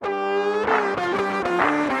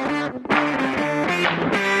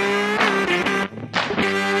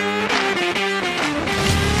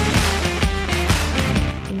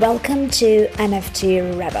Welcome to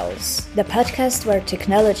NFT Rebels, the podcast where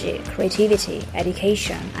technology, creativity,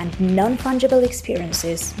 education, and non-fungible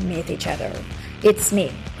experiences meet each other. It's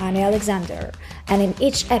me, Annie Alexander, and in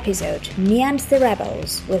each episode, me and the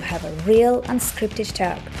Rebels will have a real unscripted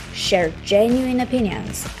talk, share genuine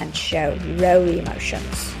opinions, and show raw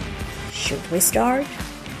emotions. Should we start?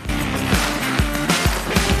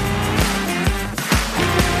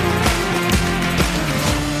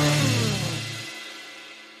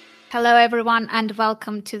 Hello, everyone, and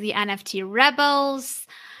welcome to the NFT Rebels.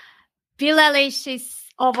 Bill Elish is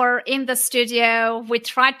over in the studio. We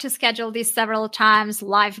tried to schedule this several times.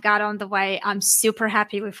 Life got on the way. I'm super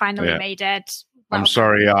happy we finally made it. I'm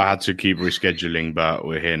sorry I had to keep rescheduling, but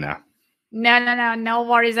we're here now. No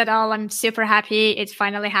worries at all. I'm super happy it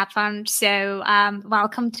finally happened. So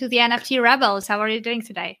welcome to the NFT Rebels. How are you doing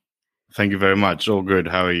today? Thank you very much. All good.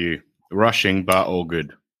 How are you? Rushing, but all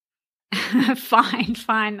good. Fine.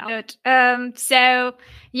 Good.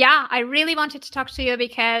 I really wanted to talk to you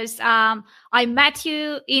because I met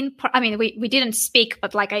you we didn't speak,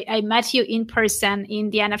 but I met you in person in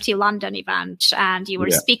the NFT London event, and you were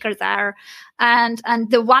a speaker there. And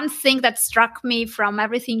the one thing that struck me from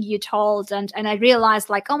everything you told, and I realized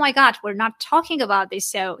oh my God, we're not talking about this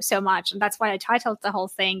so much. And that's why I titled the whole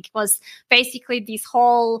thing, was basically this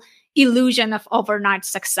whole illusion of overnight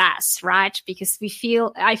success, right? Because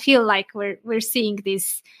I feel like we're seeing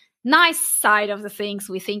this nice side of the things.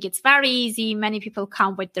 We think it's very easy. Many people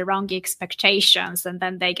come with the wrong expectations and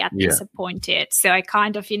then they get disappointed. So I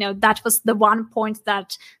kind of, that was the one point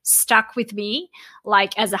that stuck with me,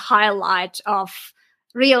 as a highlight of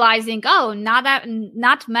realizing,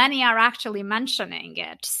 not many are actually mentioning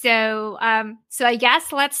it. So I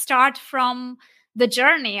guess let's start from the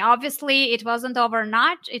journey. Obviously, it wasn't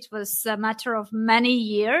overnight. It was a matter of many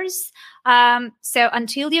years. So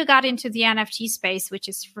until you got into the NFT space, which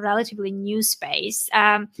is relatively new space,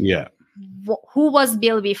 who was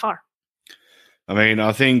Bill before?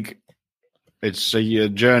 I think it's a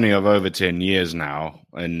journey of over 10 years now.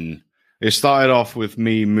 And it started off with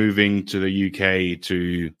me moving to the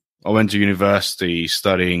UK I went to university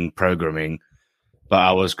studying programming, but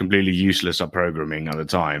I was completely useless at programming at the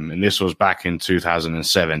time. And this was back in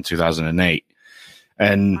 2007, 2008.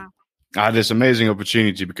 And I had this amazing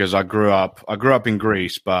opportunity because I grew up in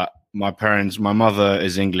Greece, but my mother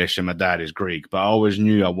is English and my dad is Greek. But I always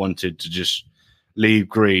knew I wanted to just leave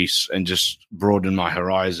Greece and just broaden my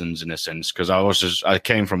horizons in a sense, because I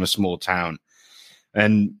came from a small town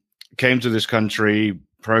and came to this country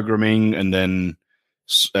programming and then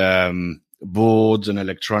boards and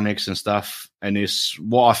electronics and stuff. And it's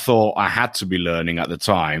what I thought I had to be learning at the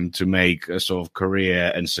time to make a sort of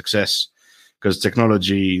career and success, because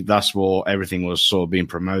technology, that's what everything was sort of being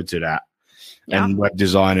promoted at, and web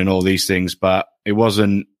design and all these things. But it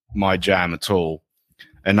wasn't my jam at all.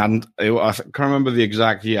 And I can't remember the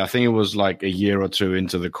exact year. I think it was a year or two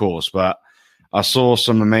into the course, but I saw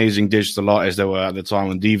some amazing digital artists that were at the time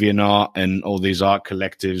on DeviantArt and all these art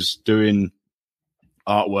collectives doing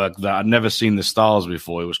artwork that I'd never seen the styles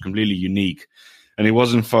before. It was completely unique, and it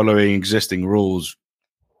wasn't following existing rules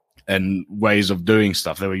and ways of doing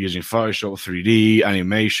stuff. They were using Photoshop, 3D,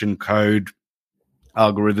 animation, code,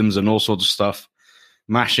 algorithms, and all sorts of stuff,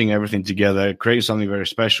 mashing everything together, creating something very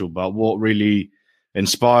special. But what really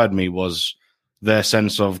inspired me was their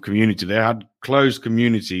sense of community. They had closed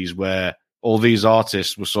communities where all these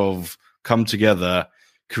artists would sort of come together,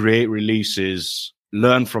 create releases,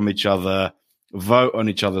 learn from each other, vote on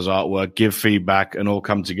each other's artwork, give feedback, and all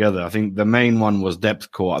come together. I think the main one was Depth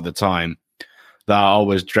Core at the time that I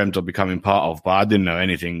always dreamt of becoming part of, but I didn't know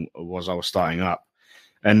anything I was starting up.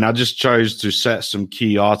 And I just chose to set some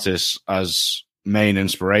key artists as main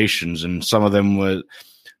inspirations. And some of them were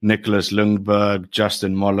Nicholas Lundberg,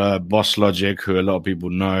 Justin Moller, Boss Logic, who a lot of people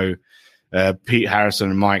know, Pete Harrison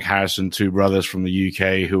and Mike Harrison, two brothers from the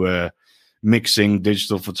UK who were mixing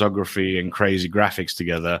digital photography and crazy graphics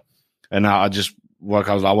together. And I just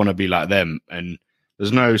I want to be like them. And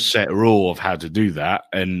there's no set rule of how to do that.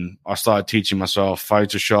 And I started teaching myself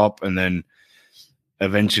Photoshop, and then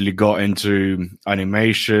eventually got into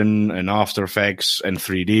animation and After Effects and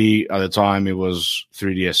 3D. At the time, it was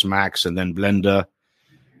 3ds Max and then Blender.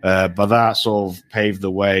 But that sort of paved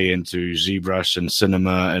the way into ZBrush and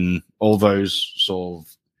Cinema and all those all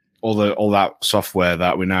that software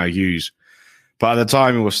that we now use. But at the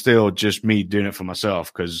time, it was still just me doing it for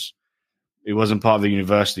myself, because it wasn't part of the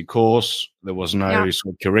university course. There was no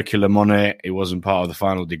sort of curriculum on it. It wasn't part of the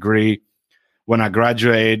final degree. When I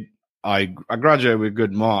graduated, I graduated with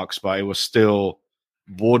good marks, but it was still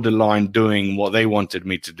borderline doing what they wanted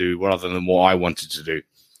me to do rather than what I wanted to do.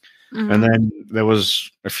 And then there was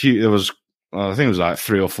I think it was like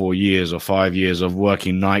 3 or 4 years or 5 years of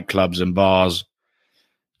working nightclubs and bars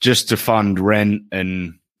just to fund rent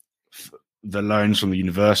and the loans from the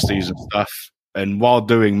universities and stuff. And while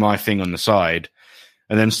doing my thing on the side,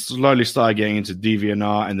 and then slowly started getting into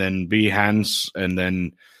DeviantArt and then Behance and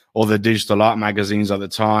then all the digital art magazines at the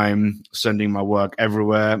time, sending my work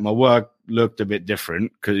everywhere. My work looked a bit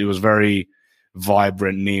different because it was very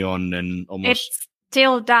vibrant, neon, and almost... It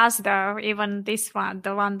still does, though. Even this one,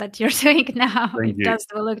 the one that you're doing now, does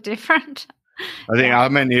look different. I think I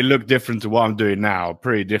mean it looked different to what I'm doing now,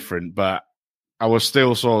 pretty different, but I was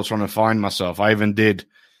still sort of trying to find myself. I even did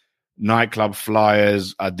nightclub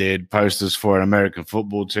flyers. I did posters for an American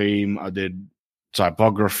football team. I did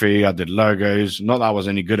typography. I did logos. Not that I was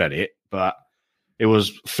any good at it, but it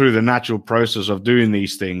was through the natural process of doing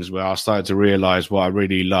these things where I started to realize what I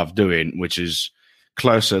really love doing, which is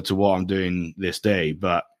closer to what I'm doing this day.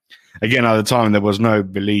 But again, at the time, there was no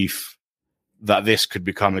belief that this could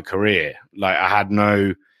become a career. Like I had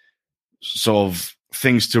no sort of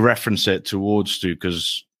things to reference it towards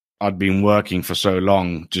because I'd been working for so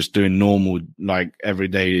long, just doing normal, like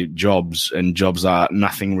everyday jobs and jobs that are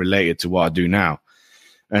nothing related to what I do now.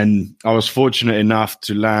 And I was fortunate enough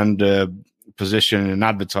to land a position in an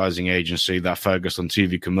advertising agency that focused on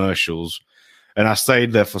TV commercials. And I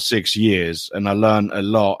stayed there for 6 years and I learned a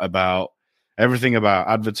lot about everything about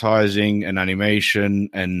advertising and animation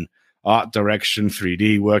and art direction,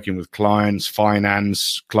 3D, working with clients,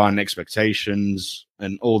 finance, client expectations,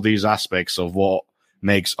 and all these aspects of what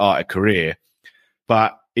makes art a career.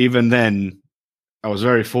 But even then, I was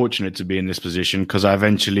very fortunate to be in this position because I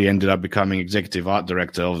eventually ended up becoming executive art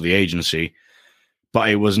director of the agency. But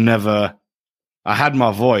it was never, I had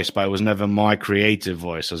my voice, but it was never my creative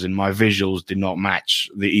voice, as in my visuals did not match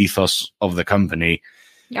the ethos of the company.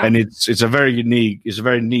 Yeah. And it's a very unique, it's a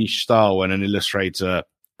very niche style when an illustrator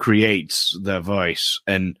creates their voice.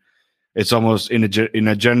 And it's almost in a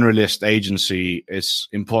generalist agency, it's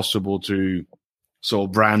impossible to sort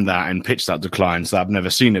of brand that and pitch that to clients that have never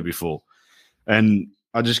seen it before. And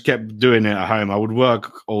I just kept doing it at home. I would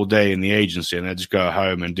work all day in the agency and I'd just go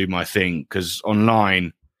home and do my thing because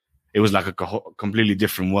online, it was like a completely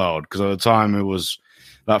different world. Because at the time, it was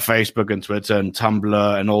like Facebook and Twitter and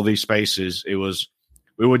Tumblr and all these spaces. It was,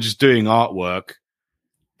 we were just doing artwork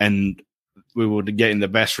and we were getting the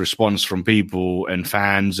best response from people and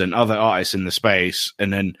fans and other artists in the space.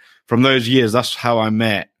 And then from those years, that's how I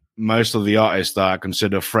met most of the artists that I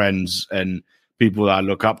consider friends and people that I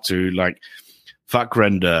look up to, like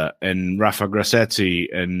Fakrender and Rafa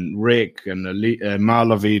Grassetti and Rick and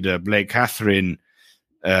Malavida, Blake Catherine,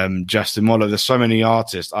 Justin Moller. There's so many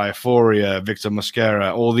artists, Euphoria, Victor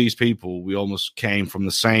Mosquera, all these people, we almost came from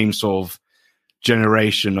the same sort of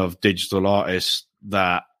generation of digital artists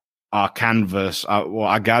that our canvas,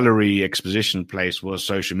 our gallery exposition place was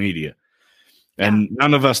social media. And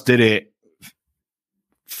none of us did it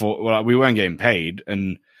for, well, we weren't getting paid.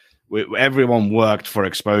 And everyone worked for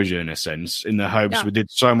exposure in a sense, in the hopes we did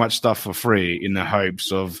so much stuff for free in the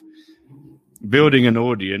hopes of building an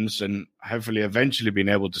audience and hopefully eventually being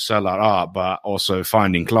able to sell our art, but also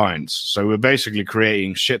finding clients. So we're basically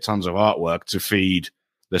creating shit tons of artwork to feed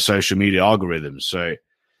the social media algorithms. So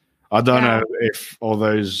I don't know if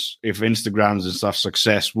if Instagrams and stuff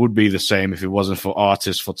success would be the same if it wasn't for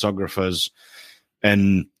artists, photographers,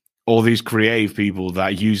 and all these creative people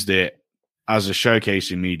that used it as a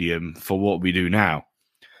showcasing medium for what we do now.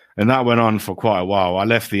 And that went on for quite a while. I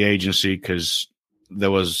left the agency because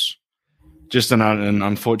there was just an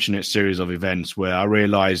unfortunate series of events where I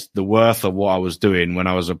realized the worth of what I was doing when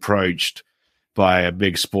I was approached by a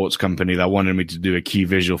big sports company that wanted me to do a key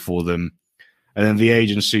visual for them. And then the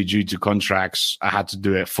agency, due to contracts, I had to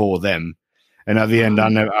do it for them. And at the end,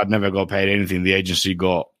 I'd never got paid anything. The agency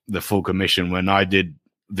got the full commission when I did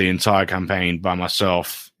the entire campaign by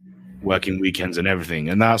myself, working weekends and everything.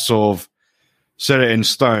 And that sort of set it in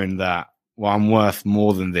stone that, well, I'm worth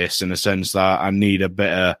more than this, in the sense that I need a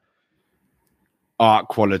better art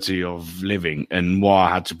quality of living and what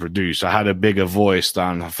I had to produce. I had a bigger voice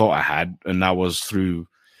than I thought I had. And that was through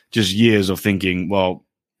just years of thinking, well,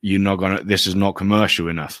 this is not commercial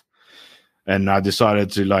enough. And I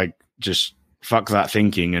decided to just fuck that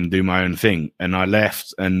thinking and do my own thing. And I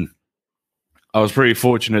left, and I was pretty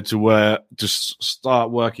fortunate to start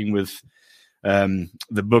working with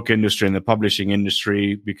the book industry and the publishing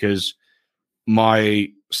industry, because my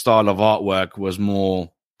style of artwork was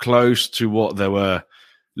more close to what they were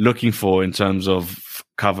looking for in terms of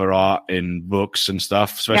cover art in books and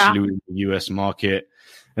stuff, especially in the US market.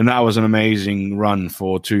 And that was an amazing run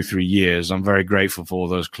for 2-3 years. I'm very grateful for all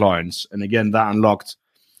those clients. And again, that unlocked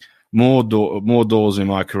more doors in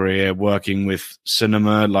my career, working with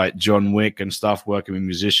cinema like John Wick and stuff, working with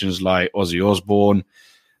musicians like Ozzy Osbourne,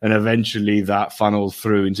 and eventually that funneled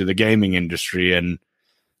through into the gaming industry. And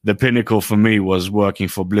the pinnacle for me was working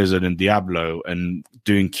for Blizzard and Diablo and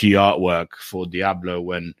doing key artwork for Diablo,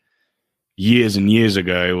 when years and years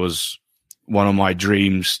ago it was one of my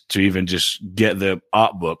dreams to even just get the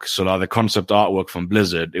art book. So like the concept artwork from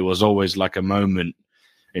Blizzard, it was always like a moment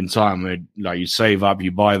in time where like you save up,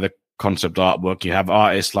 you buy the concept artwork, you have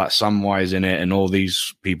artists like Samwise in it and all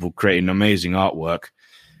these people creating amazing artwork.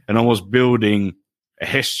 And I was building a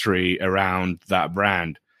history around that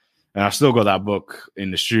brand. And I still got that book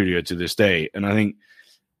in the studio to this day. And I think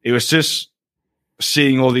it was just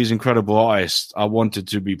seeing all these incredible artists. I wanted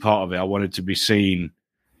to be part of it. I wanted to be seen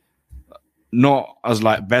not as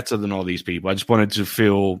like better than all these people. I just wanted to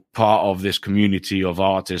feel part of this community of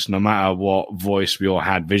artists, no matter what voice we all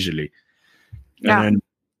had visually. Yeah. And then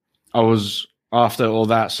after all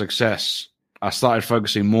that success, I started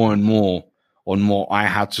focusing more and more on what I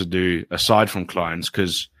had to do aside from clients,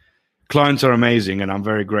 because clients are amazing and I'm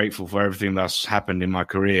very grateful for everything that's happened in my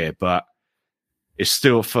career, but it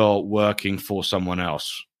still felt working for someone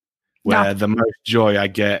else, where the most joy I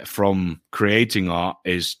get from creating art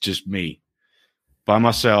is just me by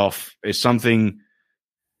myself. It's something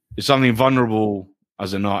vulnerable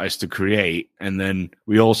as an artist to create. And then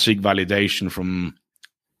we all seek validation from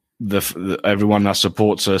the everyone that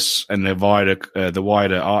supports us and the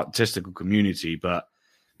wider artistical community. But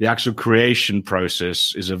the actual creation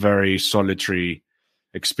process is a very solitary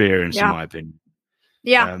experience, in my opinion.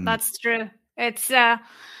 Yeah, that's true. It's,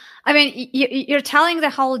 I mean, you're telling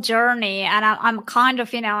the whole journey, and I'm kind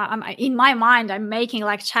of, I'm in my mind, I'm making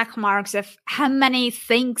like check marks of how many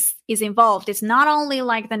things is involved. It's not only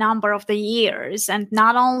like the number of the years, and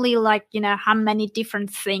not only like, how many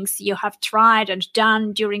different things you have tried and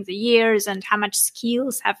done during the years, and how much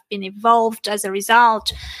skills have been evolved as a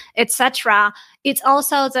result, etc. It's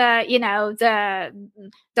also the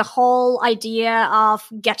whole idea of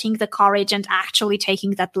getting the courage and actually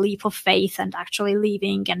taking that leap of faith and actually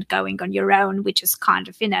leaving and going on your own, which is kind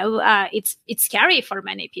of, it's scary for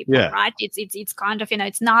many people, right? It's kind of,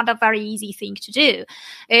 it's not a very easy thing to do.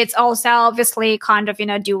 It's also obviously kind of,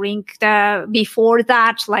 during before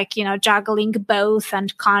that, like, juggling both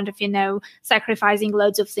and kind of, sacrificing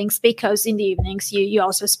loads of things, because in the evenings you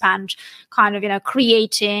also spend kind of,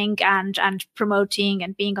 creating and promoting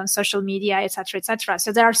and being on social media, etc., etc.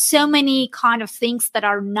 So there are so many kind of things that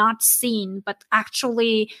are not seen, but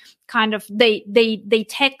actually kind of they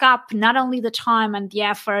take up not only the time and the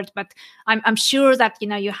effort, but I'm sure that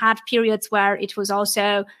you had periods where it was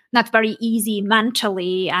also not very easy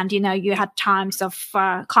mentally, and you had times of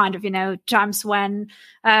times when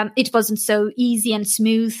it wasn't so easy and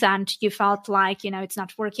smooth, and you felt like it's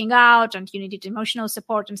not working out, and you needed emotional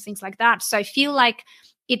support and things like that. So I feel like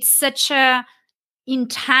it's such a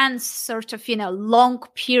intense sort of long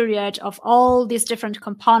period of all these different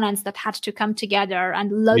components that had to come together,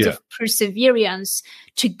 and loads of perseverance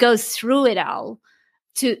to go through it all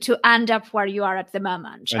to end up where you are at the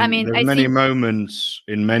moment. And I mean, there are many moments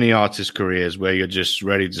in many artists' careers where you're just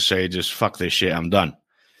ready to say, just fuck this shit, I'm done.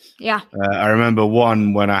 Yeah. I remember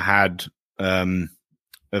one when I had a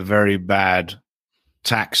very bad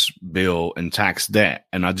tax bill and tax debt,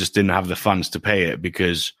 and I just didn't have the funds to pay it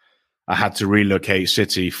because I had to relocate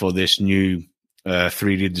city for this new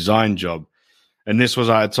 3D design job. And this was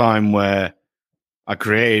at a time where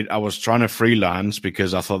I was trying to freelance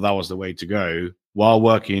because I thought that was the way to go, while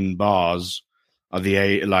working bars at the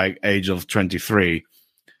age of 23,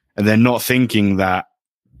 and then not thinking that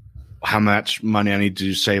how much money I need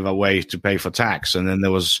to save away to pay for tax. And then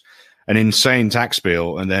there was an insane tax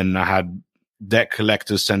bill, and then I had debt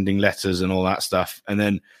collectors sending letters and all that stuff. And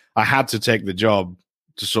then I had to take the job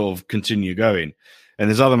to sort of continue going. And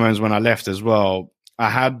there's other moments when I left as well.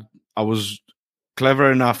 I was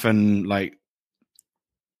clever enough and like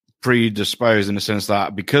predisposed in the sense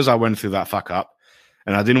that because I went through that fuck up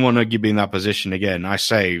and I didn't want to be in that position again, I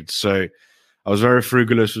saved. So I was very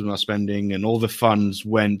frugalist with my spending, and all the funds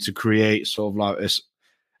went to create sort of like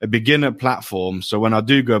a beginner platform. So when I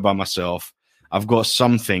do go by myself, I've got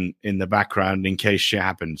something in the background in case shit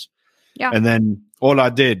happens. Yeah. And then all I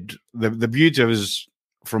did, the beauty of it is,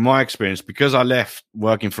 from my experience, because I left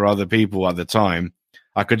working for other people at the time,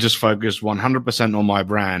 I could just focus 100% on my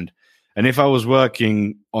brand. And if I was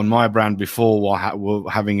working on my brand before while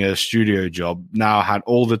having a studio job, now I had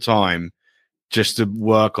all the time just to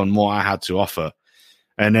work on what I had to offer.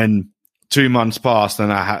 And then 2 months passed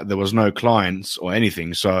and there was no clients or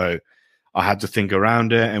anything. So I had to think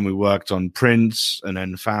around it, and we worked on prints, and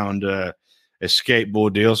then found a a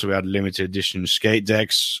skateboard deal. So we had limited edition skate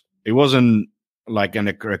decks. It wasn't like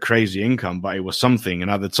a crazy income, but it was something.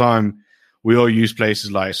 And at the time, we all used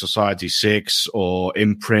places like Society 6 or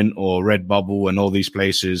Imprint or Redbubble and all these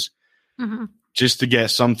places just to get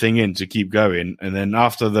something in to keep going. And then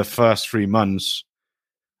after the first 3 months,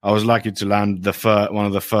 I was lucky to land one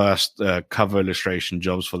of the first cover illustration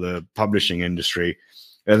jobs for the publishing industry.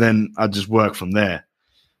 And then I just worked from there.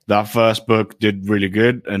 That first book did really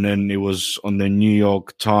good. And then it was on the New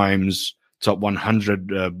York Times top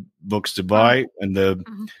 100 books to buy. And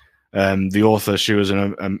the author, she was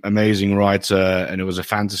an amazing writer, and it was a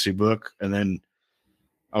fantasy book. And then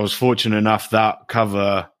I was fortunate enough that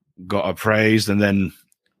cover got appraised, and then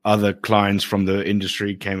other clients from the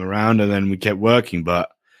industry came around, and then we kept working. But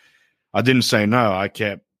I didn't say no.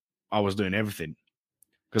 I was doing everything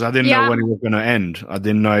because I didn't know when it was going to end. I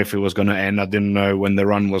didn't know if it was going to end. I didn't know when the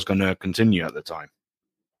run was going to continue at the time.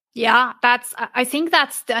 Yeah, I think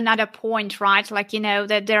that's another point, right? Like,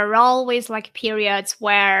 that there are always like periods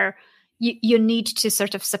where you need to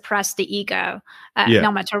sort of suppress the ego,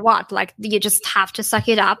 no matter what. Like, you just have to suck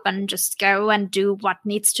it up and just go and do what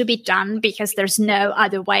needs to be done, because there's no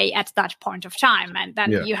other way at that point of time. And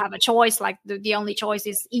then you have a choice. Like, the only choice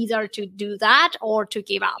is either to do that or to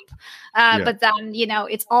give up. But then,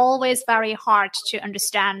 it's always very hard to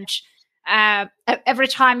understand. Every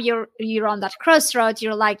time you're on that crossroad,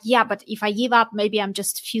 you're like, but if I give up, maybe I'm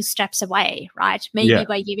just a few steps away, right? Maybe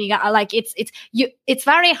by giving up, like it's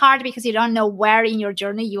very hard because you don't know where in your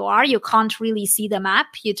journey you are. You can't really see the map.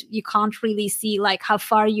 You can't really see like how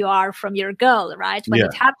far you are from your goal, right? When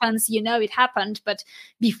it happens, it happened, but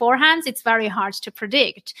beforehand, it's very hard to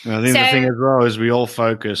predict. I think the thing as well is we all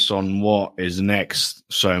focus on what is next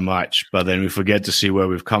so much, but then we forget to see where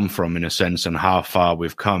we've come from, in a sense, and how far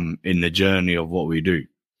we've come in the journey of what we do.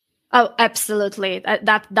 Oh, absolutely.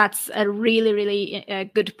 That's a really, really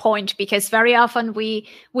good point, because very often we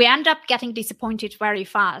end up getting disappointed very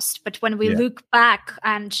fast. But when we look back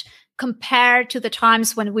and compare to the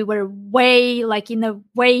times when we were in a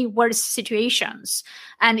way worse situations,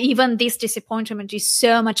 and even this disappointment is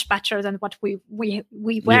so much better than what we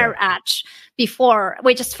were at before,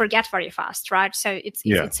 we just forget very fast, right? So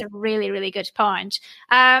it's a really, really good point.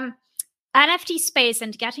 NFT space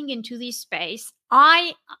and getting into this space,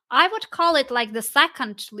 I would call it like the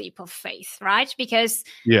second leap of faith, right? Because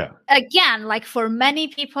again, like for many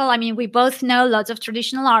people, I mean, we both know lots of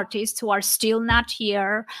traditional artists who are still not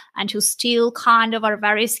here and who still kind of are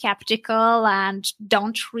very skeptical and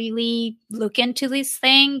don't really look into this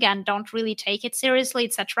thing and don't really take it seriously,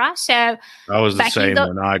 etc. So I was the same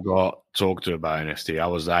when I got talked to about NFT. I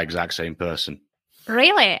was the exact same person.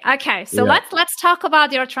 Really? Okay. So let's talk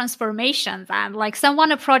about your transformations. And like,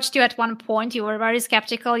 someone approached you at one point, you were very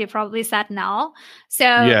skeptical. You probably said no. So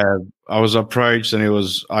I was approached, and it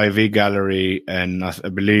was IV Gallery and I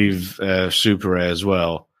believe Super Rare as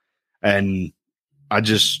well. And I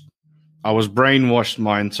was brainwashed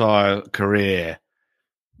my entire career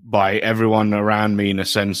by everyone around me, in a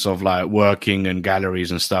sense of like working in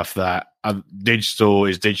galleries and stuff, that digital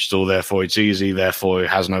is digital, therefore it's easy, therefore it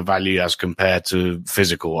has no value as compared to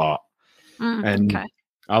physical art. That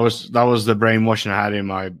was the brainwashing I had in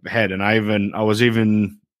my head. And I was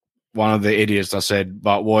even one of the idiots that said,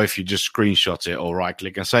 but what if you just screenshot it or right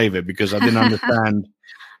click and save it? Because I didn't understand.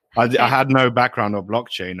 I had no background of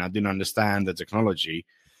blockchain. I didn't understand the technology.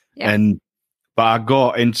 But I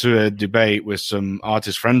got into a debate with some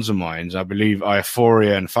artist friends of mine. I believe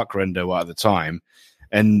Euphoria and Fuckrender were at the time.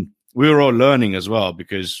 And we were all learning as well,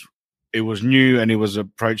 because it was new and it was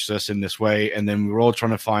approached us in this way. And then we were all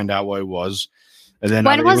trying to find out what it was. And then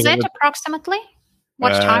when was it approximately?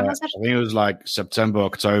 What time was it? I think it was like September,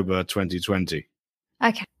 October 2020.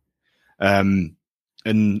 Okay. And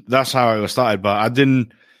that's how it was started. But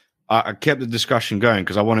I kept the discussion going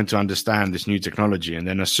because I wanted to understand this new technology. And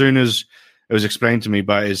then as soon as it was explained to me,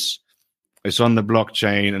 but it's on the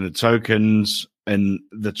blockchain and the tokens and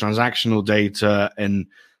the transactional data, and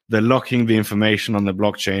they're locking the information on the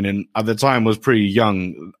blockchain. And at the time was pretty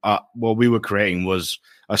young. What we were creating was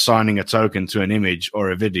assigning a token to an image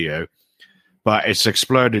or a video, but it's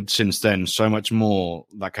exploded since then. So much more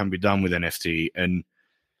that can be done with NFT. And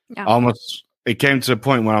almost it came to a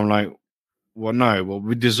point where I'm like,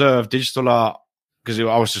 we deserve digital art, because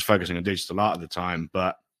I was just focusing on digital art at the time,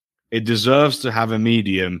 but it deserves to have a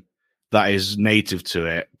medium that is native to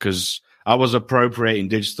it, because I was appropriating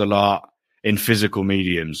digital art in physical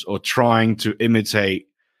mediums or trying to imitate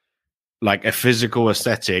like a physical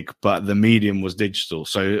aesthetic, but the medium was digital.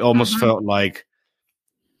 So it almost felt like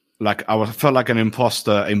I felt like an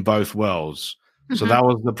imposter in both worlds. So that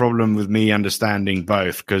was the problem with me understanding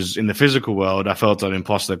both, because in the physical world, I felt an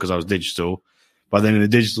imposter because I was digital. But then in the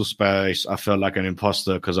digital space, I felt like an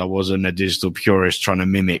imposter because I wasn't a digital purist trying to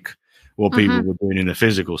mimic what people were doing in the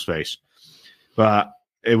physical space. But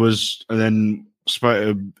it was, and then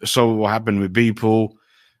so what happened with Beeple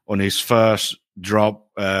on his first drop,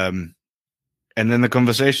 and then the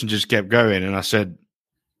conversation just kept going, and I said,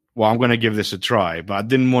 well, I'm going to give this a try, but I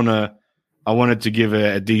didn't want to. I wanted to give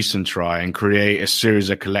it a decent try and create a series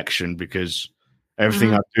of collection, because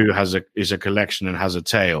everything I do is a collection and has a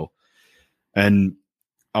tail, and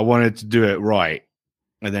I wanted to do it right.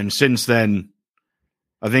 And then since then,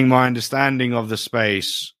 I think my understanding of the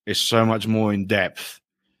space is so much more in depth.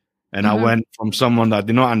 And I went from someone that I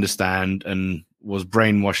did not understand and was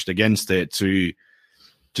brainwashed against it to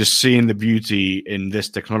just seeing the beauty in this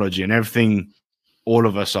technology and everything all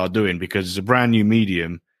of us are doing, because it's a brand new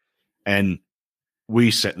medium and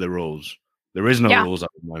we set the rules. There is no rules at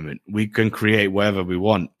the moment. We can create whatever we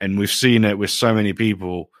want. And we've seen it with so many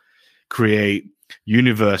people create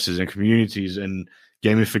universes and communities and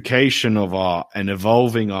gamification of art and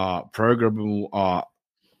evolving art, programmable art,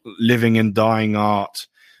 living and dying art,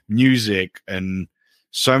 music, and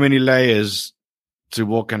so many layers to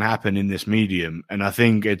what can happen in this medium. And I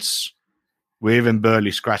think we're even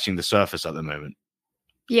barely scratching the surface at the moment.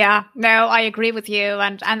 Yeah, no, I agree with you.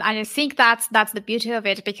 And I think that's the beauty of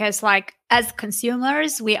it, because like as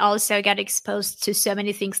consumers, we also get exposed to so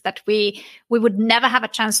many things that we would never have a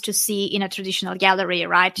chance to see in a traditional gallery,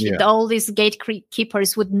 right? Yeah. All these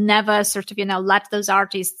gatekeepers would never sort of, let those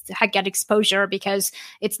artists get exposure because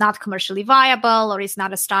it's not commercially viable or it's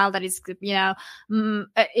not a style that is,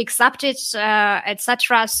 accepted,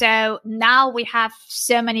 etc. So now we have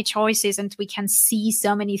so many choices and we can see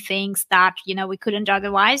so many things that, we couldn't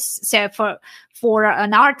otherwise. So for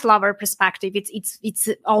an art lover perspective, it's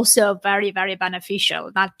also very, very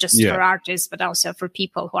beneficial, not just for artists, but also for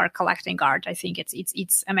people who are collecting art. I think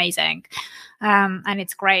it's amazing. And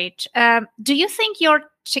it's great. Do you think your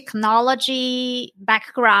technology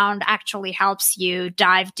background actually helps you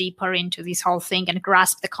dive deeper into this whole thing and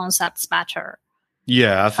grasp the concepts better?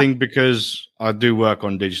 Yeah, I think because I do work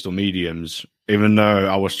on digital mediums, even though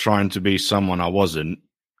I was trying to be someone I wasn't,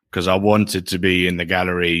 because I wanted to be in the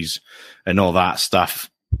galleries and all that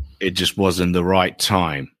stuff, it just wasn't the right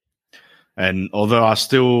time. And although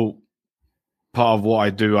part of what I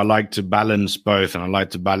do, I like to balance both, and I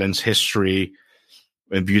like to balance history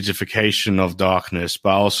and beautification of darkness, but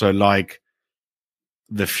I also like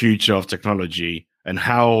the future of technology and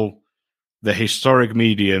how the historic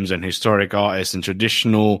mediums and historic artists and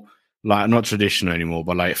traditional, like not traditional anymore,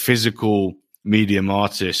 but like physical medium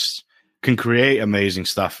artists can create amazing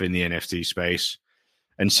stuff in the NFT space.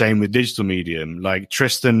 And same with digital medium, like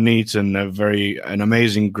Tristan Neaton, an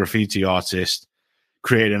amazing graffiti artist,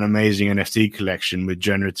 created an amazing NFT collection with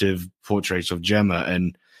generative portraits of Gemma.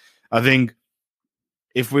 And I think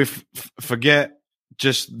if we forget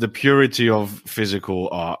just the purity of physical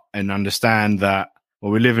art and understand that,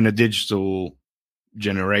 well, we live in a digital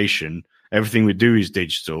generation, everything we do is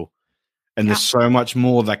digital, and there's so much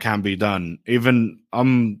more that can be done. Even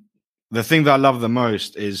the thing that I love the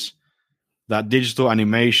most is that digital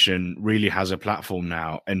animation really has a platform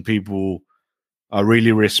now, and people are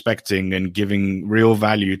really respecting and giving real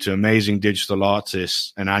value to amazing digital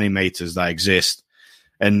artists and animators that exist.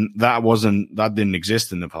 And that didn't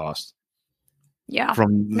exist in the past. Yeah.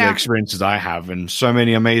 From the experiences I have, and so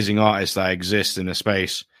many amazing artists that exist in the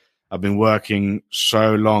space. I've been working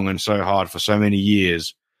so long and so hard for so many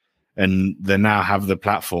years, and they now have the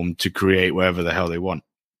platform to create wherever the hell they want.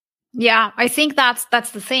 Yeah, I think that's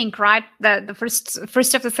the thing, right? The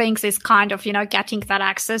first of the things is kind of, getting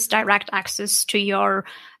that direct access to your,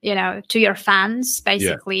 to your fans,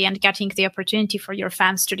 basically, and getting the opportunity for your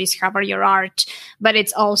fans to discover your art. But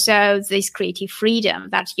it's also this creative freedom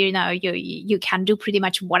that, you can do pretty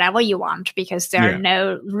much whatever you want, because there are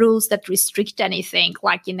no rules that restrict anything.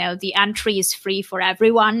 Like, the entry is free for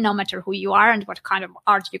everyone, no matter who you are and what kind of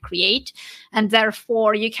art you create. And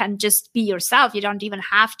therefore you can just be yourself. You don't even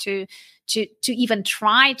have to even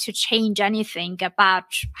try to change anything about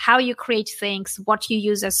how you create things, what you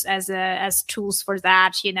use as tools for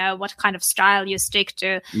that, what kind of style you stick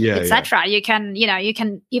to, etc. You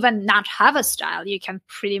can even not have a style. You can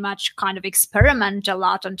pretty much kind of experiment a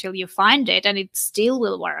lot until you find it, and it still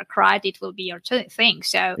will work, right? It will be your thing.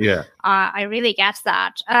 So I really get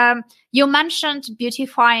that. You mentioned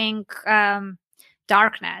beautifying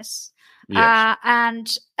darkness. Yes.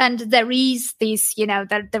 And there is this,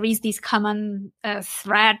 there is this common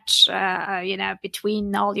thread,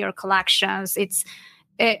 between all your collections.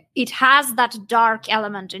 it has that dark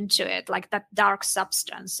element into it, like that dark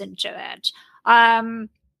substance into it.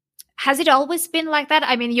 Has it always been like that?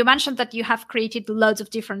 I mean, you mentioned that you have created loads of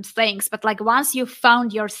different things, but like once you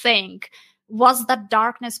found your thing, was that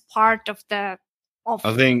darkness part of the?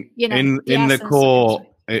 I think in the core,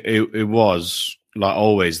 it was like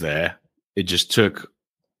always there. It just took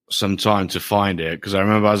some time to find it, because I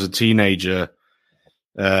remember as a teenager,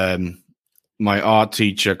 my art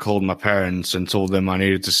teacher called my parents and told them I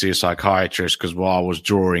needed to see a psychiatrist because what I was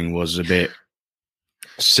drawing was a bit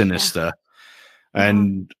sinister. Yeah.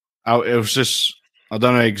 And it was just, I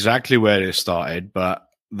don't know exactly where it started, but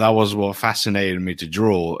that was what fascinated me to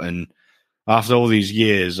draw. And after all these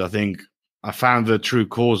years, I think I found the true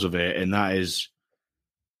cause of it, and that is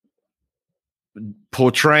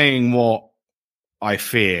portraying what I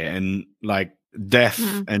fear, and like death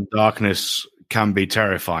and darkness can be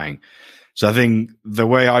terrifying. So I think the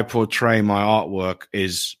way I portray my artwork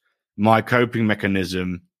is my coping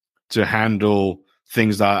mechanism to handle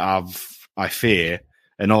things that I fear,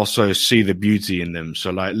 and also see the beauty in them. So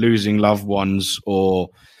like losing loved ones or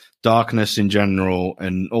darkness in general,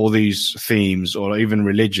 and all these themes, or even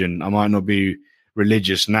religion. I might not be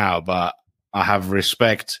religious now, but I have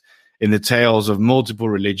respect in the tales of multiple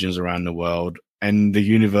religions around the world and the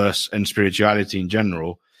universe and spirituality in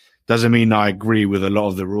general. Doesn't mean I agree with a lot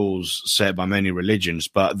of the rules set by many religions,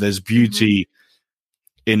 but there's beauty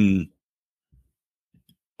in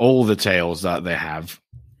all the tales that they have.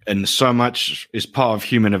 And so much is part of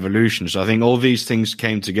human evolution. So I think all these things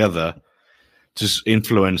came together to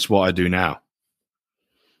influence what I do now.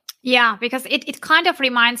 Yeah, because it kind of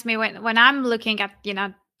reminds me when I'm looking at,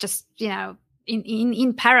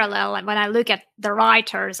 in parallel, and when I look at the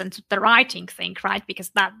writers and the writing thing, right?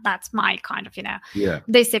 Because that's my kind of,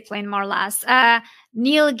 discipline more or less.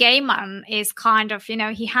 Neil Gaiman is kind of,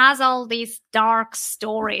 he has all these dark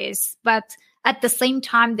stories, but at the same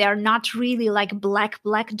time, they're not really like black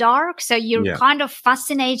dark. So you're kind of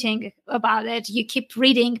fascinating about it. You keep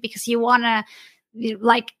reading because you want to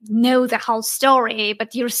like know the whole story,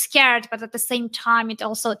 but you're scared. But at the same time, it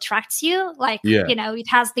also attracts you. Like, it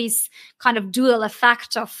has this kind of dual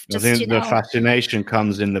effect of just, I think the fascination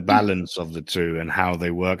comes in the balance of the two and how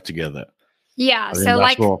they work together. Yeah. So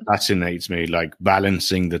that's what fascinates me, like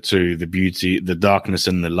balancing the two, the beauty, the darkness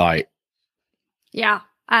and the light. Yeah.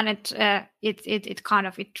 And it kind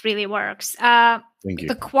of, it really works. Thank you.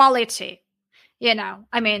 The quality,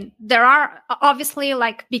 I mean, there are obviously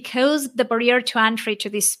because the barrier to entry to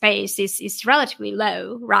this space is relatively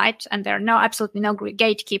low, right? And there are absolutely no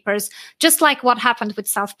gatekeepers, just like what happened with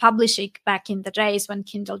self-publishing back in the days when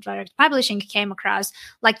Kindle Direct Publishing came across.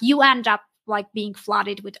 Like you end up being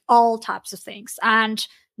flooded with all types of things, and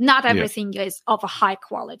not everything is of a high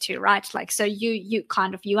quality, right? Like, so you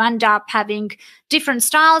end up having different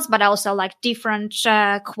styles, but also different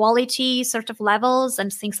quality sort of levels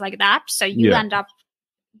and things like that. So you end up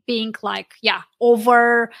being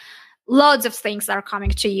over loads of things that are coming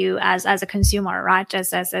to you as a consumer, right?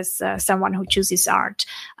 As someone who chooses art.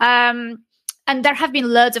 And there have been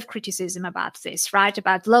loads of criticism about this, right?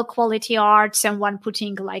 About low quality art, someone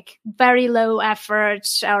putting very low effort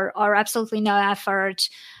or absolutely no effort,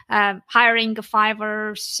 hiring a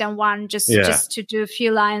Fiverr, someone just to do a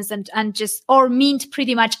few lines and just, or mint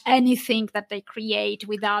pretty much anything that they create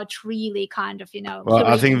without really kind of, Well,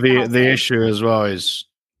 I think the issue as well is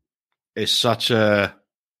such a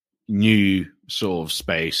new sort of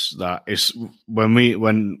space that is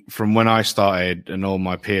when I started and all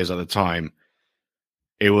my peers at the time,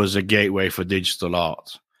 it was a gateway for digital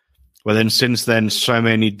art. But then since then, so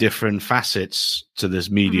many different facets to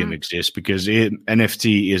this medium exist, because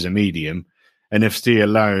NFT is a medium. NFT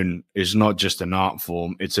alone is not just an art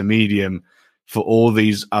form. It's a medium for all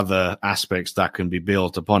these other aspects that can be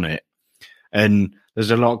built upon it. And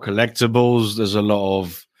there's a lot of collectibles.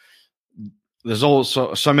 There's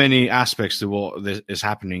also so many aspects to what is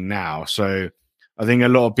happening now. So I think a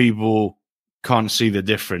lot of people can't see the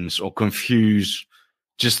difference or confuse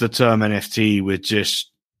just the term NFT with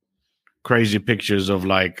just crazy pictures of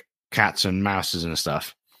cats and mouses and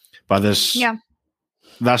stuff. But that's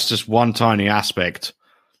just one tiny aspect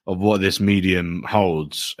of what this medium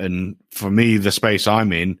holds. And for me, the space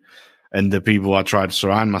I'm in and the people I try to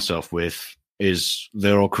surround myself with is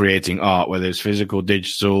they're all creating art, whether it's physical,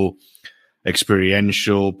 digital,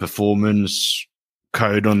 experiential, performance,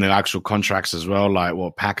 code on the actual contracts as well, like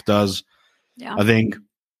what PAC does. Yeah. I think,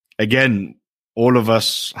 again, all of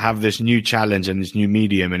us have this new challenge and this new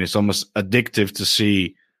medium, and it's almost addictive to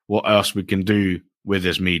see what else we can do with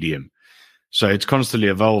this medium. So it's constantly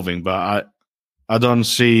evolving, but I don't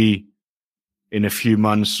see in a few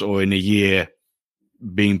months or in a year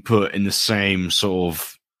being put in the same sort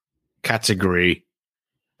of category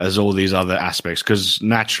as all these other aspects, because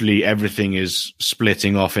naturally everything is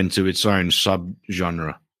splitting off into its own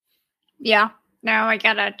subgenre. Yeah, no, I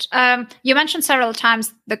get it. You mentioned several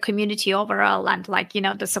times the community overall and like,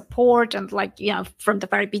 the support and like, from the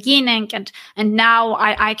very beginning. And now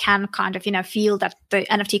I can kind of, feel that the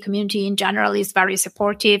NFT community in general is very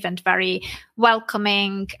supportive and very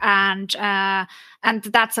welcoming. And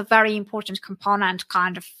that's a very important component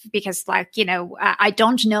kind of, because like, I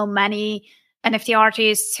don't know many NFT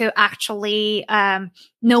artists who actually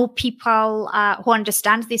know people who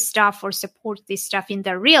understand this stuff or support this stuff in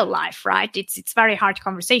their real life, right? It's very hard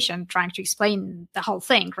conversation trying to explain the whole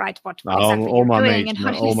thing, right? What exactly all my doing mates,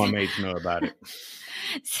 and all my mates know about it.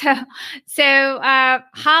 So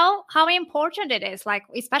how important it is, like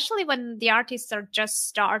especially when the artists are just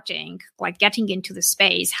starting, like getting into the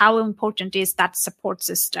space, how important is that support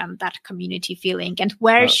system, that community feeling, and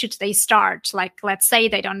where should they start? Like, let's say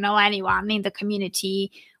they don't know anyone in the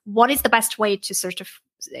community. What is the best way to sort of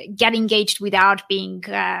get engaged without being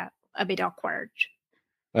a bit awkward?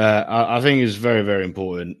 I think it's very, very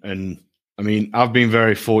important. And I mean, I've been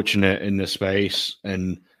very fortunate in this space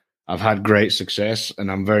and I've had great success, and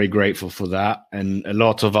I'm very grateful for that. And a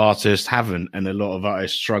lot of artists haven't, and a lot of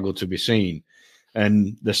artists struggle to be seen.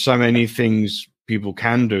 And there's so many things people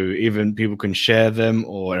can do. Even people can share them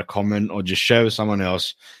or a comment or just share with someone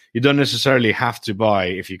else. You don't necessarily have to buy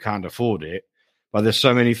if you can't afford it. But there's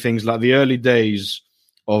so many things, like the early days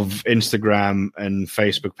of Instagram and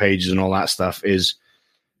Facebook pages and all that stuff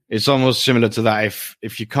it's almost similar to that.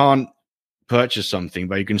 If you can't purchase something,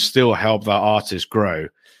 but you can still help that artist grow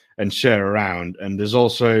and share around. And there's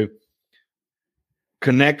also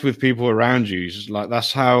connect with people around you. Like,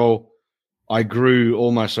 that's how I grew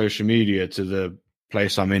all my social media to the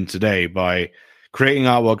place I'm in today, by creating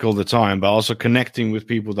artwork all the time, but also connecting with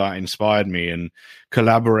people that inspired me and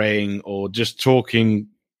collaborating or just talking,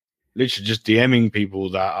 literally just DMing people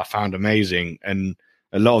that I found amazing. And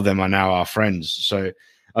a lot of them are now our friends. So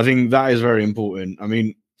I think that is very important. I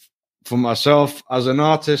mean, for myself as an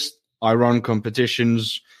artist, I run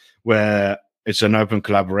competitions where it's an open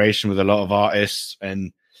collaboration with a lot of artists,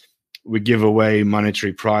 and we give away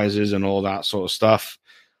monetary prizes and all that sort of stuff.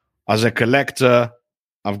 As a collector,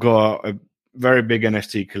 I've got a very big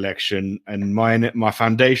NFT collection, and my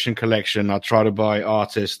foundation collection, I try to buy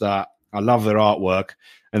artists that I love their artwork,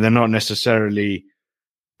 and they're not necessarily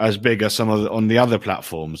as big as some of on the other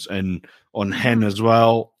platforms. And on Hen as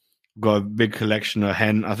well, got a big collection of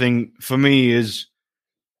Hen. I think for me is,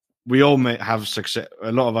 we all may have success.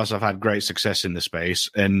 A lot of us have had great success in the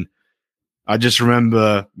space. And I just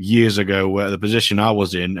remember years ago where the position I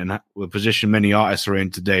was in, and the position many artists are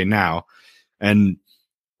in today now, and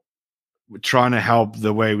we're trying to help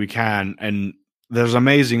the way we can. And there's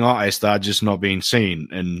amazing artists that are just not being seen,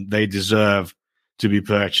 and they deserve to be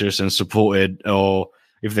purchased and supported. Or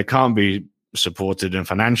if they can't be supported in a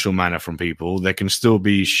financial manner from people, they can still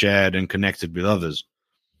be shared and connected with others.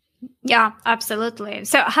 Yeah, absolutely.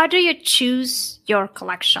 So how do you choose your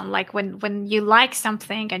collection? Like when you like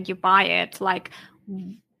something and you buy it, like,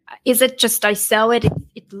 is it just I saw it,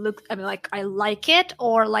 it looked, I mean, like I like it,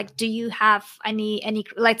 or like do you have any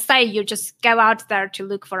let's say you just go out there to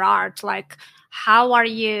look for art, like how are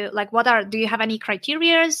you, like do you have any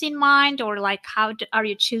criterias in mind, or like are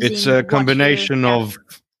you choosing? It's a combination of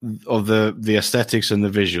the aesthetics and the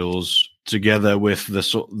visuals together with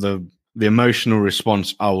the emotional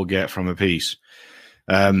response I will get from a piece.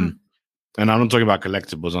 And I'm not talking about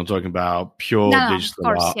collectibles, I'm talking about pure digital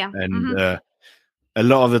art. Yeah. And a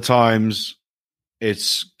lot of the times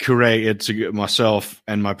it's curated to myself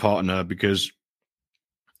and my partner, because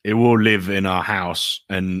it will live in our house,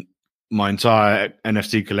 and my entire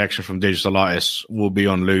NFT collection from digital artists will be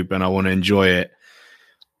on loop, and I want to enjoy it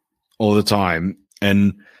all the time.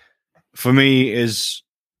 And for me is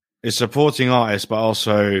supporting artists, but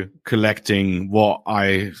also collecting what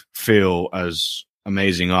I feel as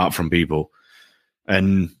amazing art from people.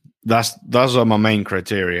 And those are my main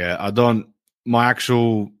criteria. My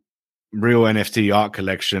actual real NFT art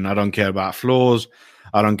collection, I don't care about flaws.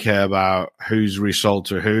 I don't care about who's resold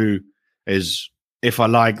to who. Is if I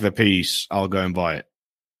like the piece, I'll go and buy it,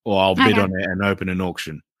 or I'll bid on it and open an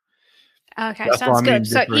auction. Okay, sounds good.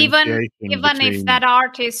 So even if that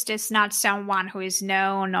artist is not someone who is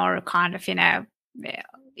known or kind of,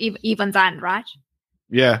 even then, right?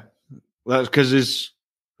 Yeah, that's because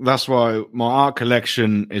that's why my art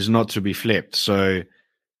collection is not to be flipped. So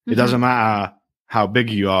it doesn't matter how big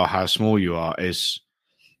you are, how small you are. It's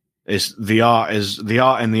the art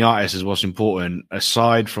and the artist is what's important,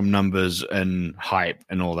 aside from numbers and hype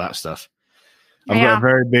and all that stuff. I've got a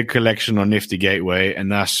very big collection on Nifty Gateway,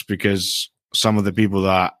 and that's because some of the people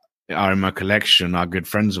that are in my collection are good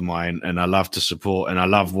friends of mine, and I love to support and I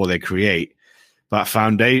love what they create. But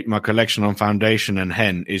my collection on Foundation and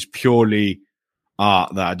Hen is purely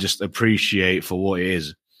art that I just appreciate for what it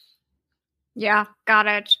is. Yeah, got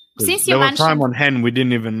it. Since you there mentioned was time on Hen, we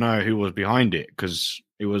didn't even know who was behind it because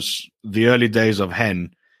it was the early days of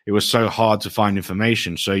Hen. It was so hard to find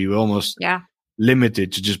information. So you were almost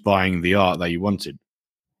limited to just buying the art that you wanted.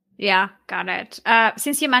 Yeah, got it.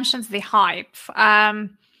 Since you mentioned the hype,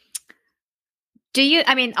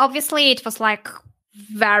 obviously it was like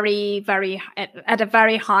very, very at a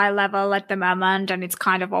very high level at the moment, and it's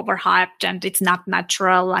kind of overhyped and it's not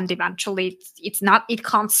natural, and eventually it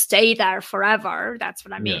can't stay there forever. That's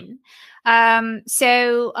what I mean.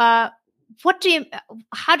 So how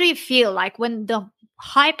do you feel like when the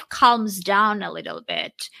hype calms down a little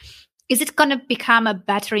bit? Is it going to become a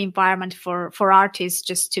better environment for artists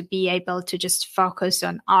just to be able to just focus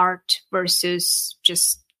on art versus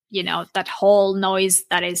just, that whole noise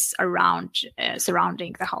that is around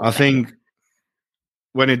surrounding the whole thing? I think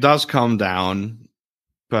when it does calm down,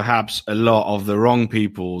 perhaps a lot of the wrong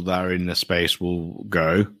people that are in the space will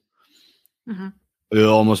go. Mm-hmm.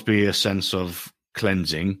 It'll almost be a sense of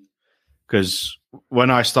cleansing, because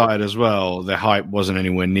when I started as well, the hype wasn't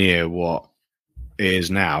anywhere near what it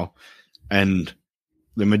is now. And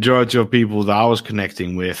the majority of people that I was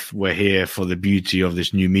connecting with were here for the beauty of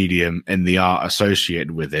this new medium and the art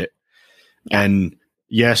associated with it. Yeah. And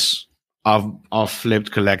yes, I've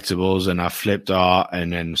flipped collectibles and I've flipped art,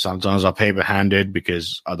 and then sometimes I paper-handed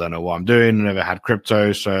because I don't know what I'm doing. I never had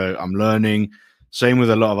crypto, so I'm learning. Same with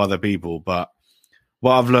a lot of other people. But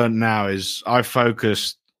what I've learned now is I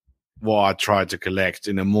focused what I tried to collect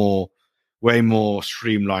in a way more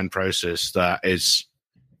streamlined process that is,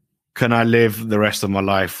 can I live the rest of my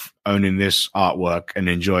life owning this artwork and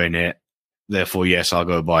enjoying it? Therefore, yes, I'll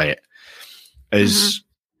go buy it.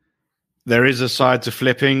 There is a side to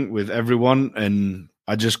flipping with everyone, and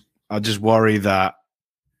I just worry that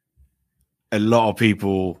a lot of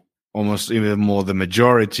people, almost even more the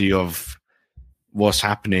majority of what's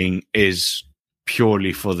happening, is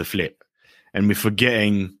purely for the flip, and we're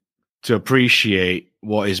forgetting to appreciate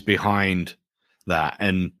what is behind that.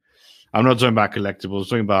 And I'm not talking about collectibles, I'm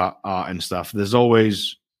talking about art and stuff. There's a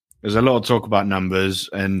lot of talk about numbers,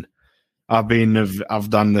 and I've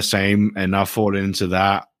done the same, and I've fallen into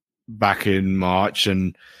that back in March,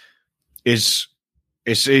 and it's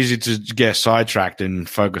easy to get sidetracked and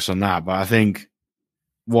focus on that. But I think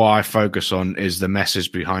what I focus on is the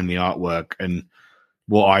message behind the artwork and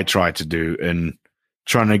what I try to do, and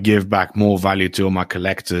trying to give back more value to all my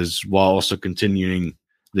collectors while also continuing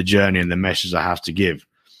the journey and the message I have to give.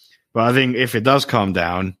 But I think if it does calm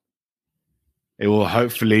down, it will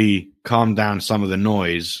hopefully calm down some of the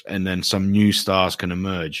noise, and then some new stars can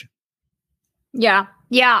emerge. Yeah.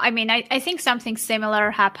 I think something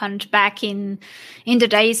similar happened back in the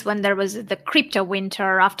days when there was the crypto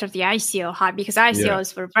winter after the ICO hype, because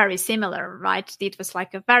ICOs were very similar, right? It was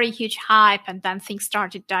like a very huge hype, and then things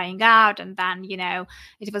started dying out, and then,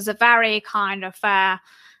 it was a very kind of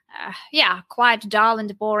quite dull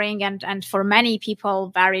and boring, and for many people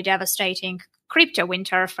very devastating crypto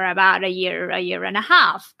winter for about a year and a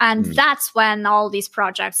half. And that's when all these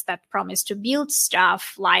projects that promised to build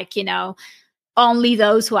stuff, like, only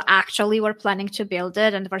those who actually were planning to build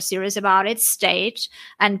it and were serious about it stayed.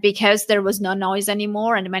 And because there was no noise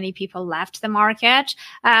anymore and many people left the market,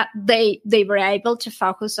 they were able to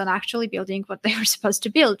focus on actually building what they were supposed to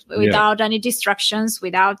build without any distractions,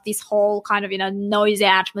 without this whole kind of, noisy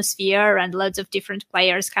atmosphere and loads of different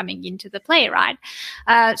players coming into the play, right?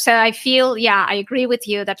 So I feel, I agree with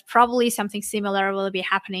you that probably something similar will be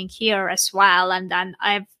happening here as well. And then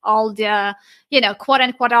I've all the, quote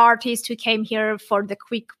unquote artists who came here for the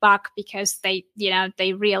quick buck because they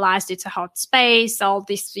realized it's a hot space, all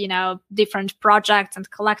these, different projects and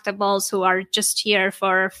collectibles who are just here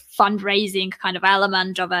for fundraising kind of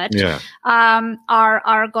element of it,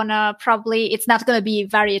 are gonna probably, it's not gonna be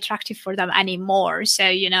very attractive for them anymore. So,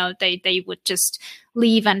 they would just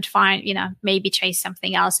leave and find, maybe chase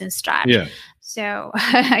something else instead. Yeah. So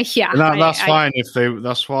that's fine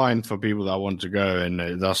that's fine for people that want to go, and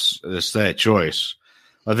it's their choice.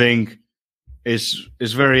 I think it's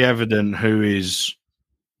very evident who is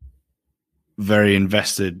very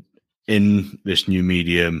invested in this new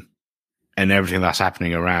medium and everything that's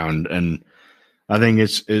happening around. And I think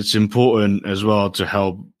it's important as well to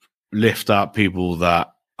help lift up people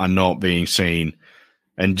that are not being seen,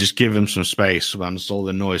 and just give them some space once all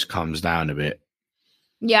the noise comes down a bit.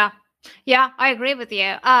 Yeah. Yeah, I agree with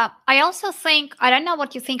you. I also think, I don't know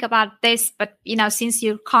what you think about this, but, since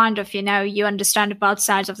you kind of, you understand both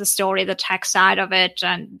sides of the story, the tech side of it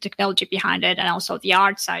and technology behind it, and also the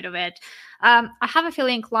art side of it, I have a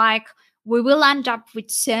feeling like we will end up with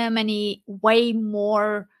so many way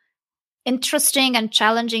more interesting and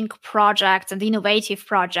challenging projects and innovative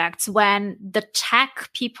projects when the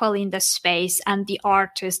tech people in the space and the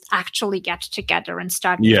artists actually get together and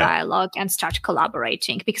start dialogue and start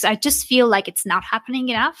collaborating, because I just feel like it's not happening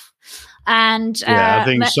enough. And I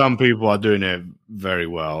think some people are doing it very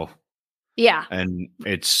well. Yeah. And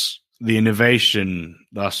it's the innovation.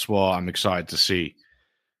 That's what I'm excited to see.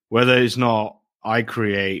 Whether it's not I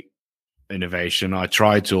create innovation, I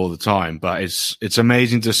try to all the time, but it's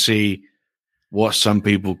amazing to see what some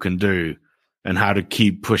people can do and how to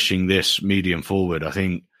keep pushing this medium forward, I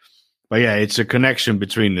think. But yeah, it's a connection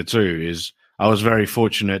between the two. I was very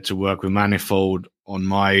fortunate to work with Manifold on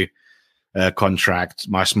my contract,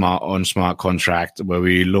 my smart contract, where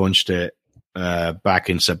we launched it back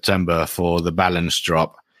in September for the balance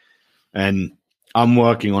drop. And I'm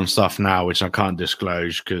working on stuff now, which I can't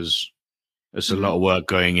disclose because there's a lot of work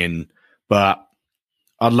going in, but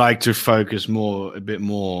I'd like to focus a bit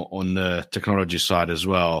more on the technology side as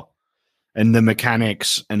well, and the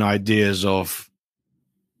mechanics and ideas of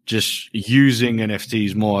just using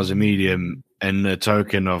NFTs more as a medium and a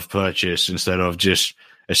token of purchase instead of just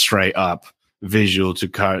a straight up visual to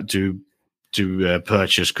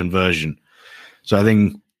purchase conversion. So I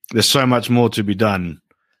think there's so much more to be done,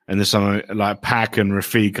 and there's some like Pack and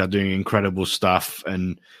Rafik are doing incredible stuff,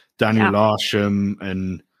 and Daniel Arsham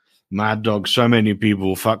and Mad Dog, so many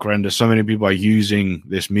people, Fuck Render, so many people are using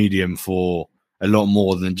this medium for a lot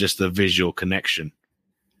more than just the visual connection.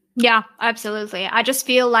 Yeah, absolutely. I just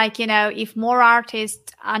feel like, if more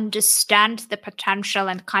artists understand the potential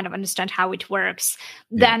and kind of understand how it works,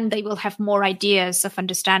 then they will have more ideas of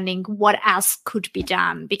understanding what else could be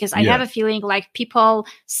done. Because I have a feeling like people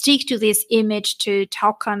stick to this image to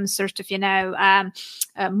token sort of,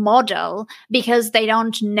 model because they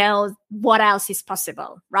don't know what else is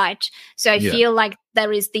possible, right? So I feel like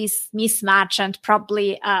there is this mismatch and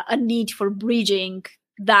probably a need for bridging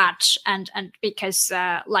that, and because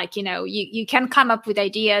you can come up with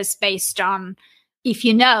ideas based on if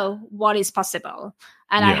you know what is possible,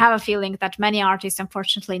 and I have a feeling that many artists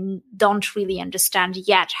unfortunately don't really understand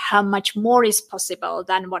yet how much more is possible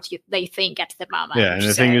than what they think at the moment. And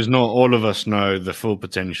the thing is, not all of us know the full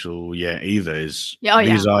potential yet either. These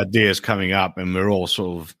ideas coming up, and we're all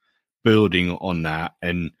sort of building on that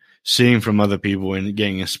and seeing from other people and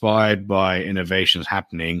getting inspired by innovations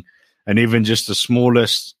happening. And even just the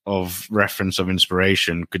smallest of reference of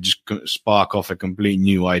inspiration could just spark off a complete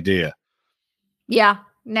new idea. Yeah,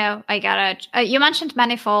 no, I get it. You mentioned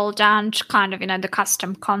Manifold and kind of, the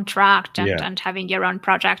custom contract and having your own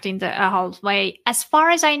project in the whole way. As far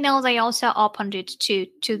as I know, they also opened it to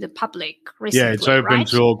the public recently. Yeah, it's open right?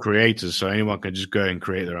 to all creators, so anyone can just go and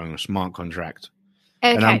create their own smart contract.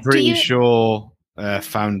 Okay. And I'm pretty sure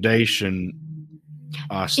Foundation...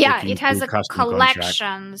 it has a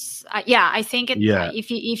collections. I think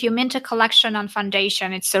if you mint a collection on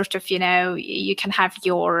Foundation, it's sort of you can have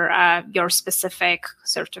your specific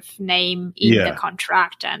sort of name in the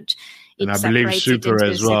contract, and I believe Super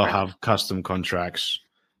as well have custom contracts.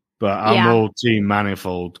 But I'm all team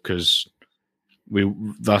Manifold because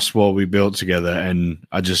that's what we built together, and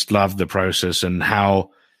I just love the process and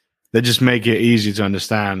how they just make it easy to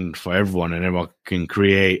understand for everyone, and everyone can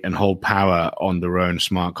create and hold power on their own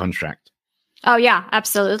smart contract. Oh, yeah,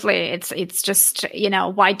 absolutely. It's just,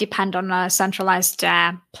 why depend on a centralized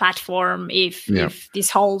platform if this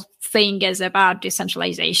whole thing is about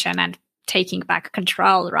decentralization and taking back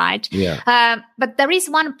control, right? Yeah. But there is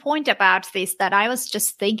one point about this that I was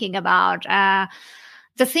just thinking about.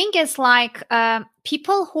 The thing is, like,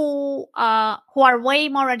 people who are way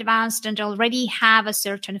more advanced and already have a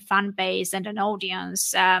certain fan base and an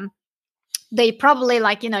audience, they probably,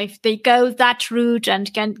 if they go that route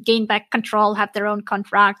and can gain back control, have their own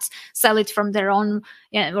contracts, sell it from their own,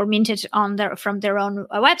 or mint it from their own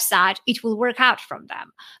website, it will work out for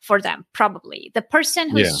them, probably. The person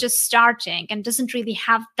who's just starting and doesn't really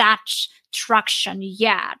have that traction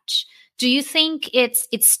yet, do you think it's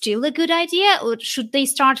still a good idea, or should they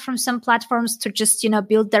start from some platforms to just,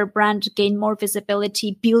 build their brand, gain more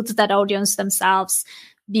visibility, build that audience themselves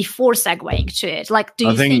before segueing to it? Like, do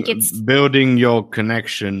you think it's building your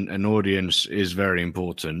connection and audience is very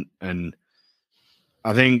important? And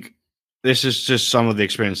I think this is just some of the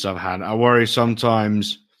experience I've had. I worry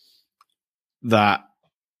sometimes that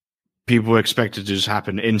people expect it to just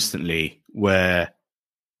happen instantly, where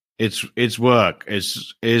it's work.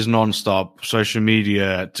 Is nonstop. Social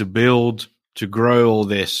media to build, to grow all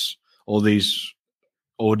these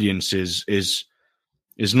audiences is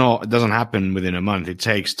not. It doesn't happen within a month. It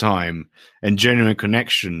takes time and genuine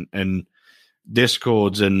connection and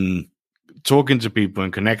discords and talking to people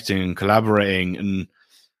and connecting and collaborating. And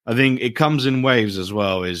I think it comes in waves as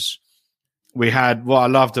well. Is we had what I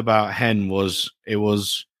loved about Hen was it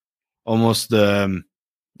was almost the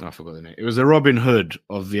I forgot the name. It was the Robin Hood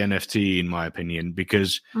of the NFT, in my opinion,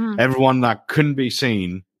 because everyone that couldn't be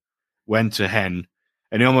seen went to Hen,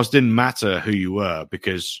 and it almost didn't matter who you were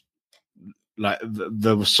because like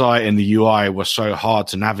the site and the UI was so hard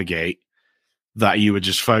to navigate that you were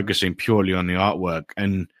just focusing purely on the artwork,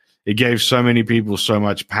 and it gave so many people so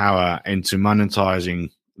much power into monetizing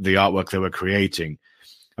the artwork they were creating.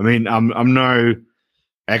 I mean, I'm no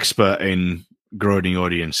expert in growing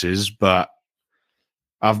audiences, but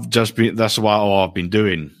that's what I've been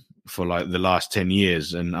doing for like the last 10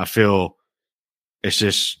 years. And I feel it's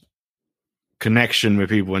just connection with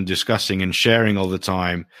people and discussing and sharing all the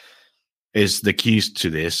time is the keys to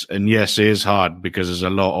this. And yes, it is hard because there's a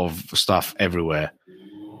lot of stuff everywhere.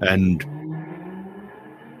 And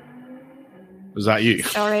was that you?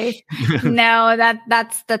 Sorry. No,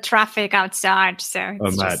 that's the traffic outside. So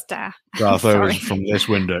it's just I thought it was from this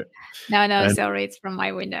window. No, sorry, it's from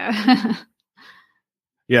my window.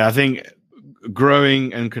 Yeah, I think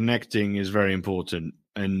growing and connecting is very important.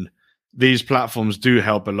 And these platforms do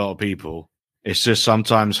help a lot of people. It's just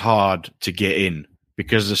sometimes hard to get in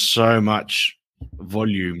because there's so much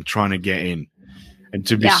volume trying to get in. And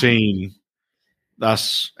to be seen,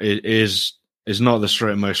 is not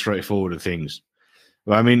the most straightforward of things.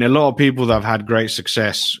 But I mean, a lot of people that have had great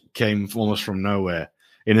success came almost from nowhere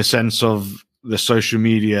in a sense of the social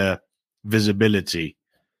media visibility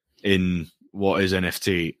in what is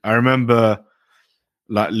NFT. I remember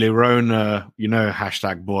like Lirona,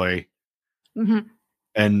 #boy,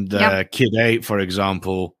 and Kid 8, for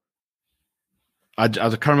example. I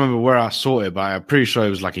can't remember where I saw it, but I'm pretty sure it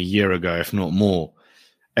was like a year ago, if not more.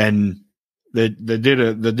 And they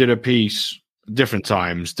did a piece, different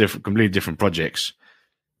times, completely different projects.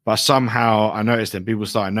 But somehow I noticed and people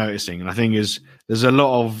started noticing. And I think there's a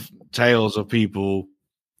lot of tales of people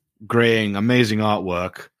creating amazing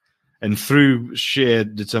artwork, and through sheer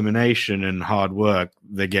determination and hard work,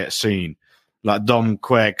 they get seen. Like Dom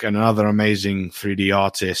Quek, and another amazing 3D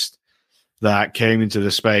artist that came into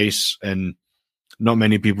the space, and not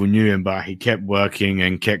many people knew him, but he kept working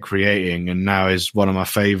and kept creating, and now is one of my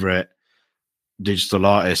favorite digital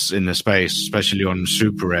artists in the space, especially on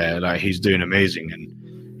Super Rare. Like, he's doing amazing,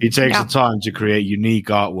 and he takes the time to create unique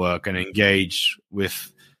artwork and engage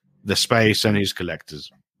with the space and his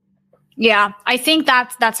collectors. Yeah, I think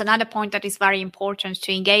that's another point that is very important,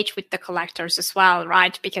 to engage with the collectors as well,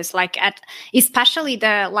 right? Because especially in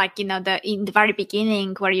the very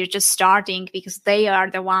beginning where you're just starting, because they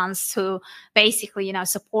are the ones who basically,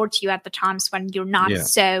 support you at the times when you're not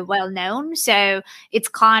so well known. So it's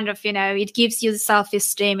kind of, it gives you the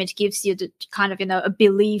self-esteem. It gives you the kind of, a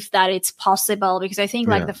belief that it's possible, because I think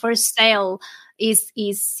the first sale is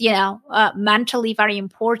mentally very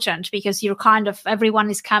important, because you're kind of, everyone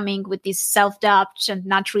is coming with this self-doubt and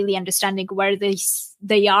not really understanding where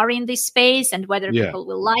they are in this space and whether people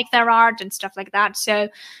will like their art and stuff like that. So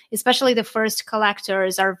especially the first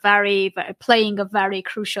collectors are playing a very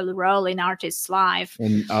crucial role in artists' life.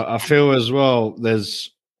 And I feel as well there's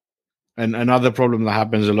another problem that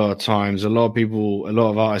happens a lot of times. A lot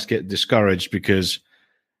of artists get discouraged because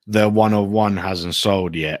their one-of-one hasn't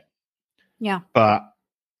sold yet. Yeah. But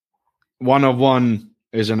one-of-one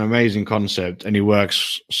is an amazing concept, and it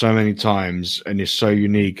works so many times and is so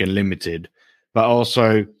unique and limited. But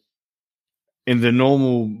also, in the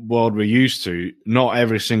normal world we're used to, not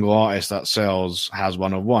every single artist that sells has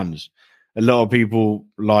one-of-ones. A lot of people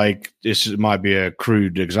like, this might be a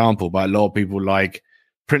crude example, but a lot of people like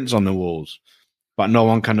prints on the walls. But no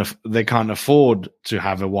one they can't afford to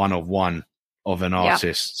have a one-of-one of an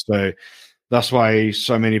artist. So that's why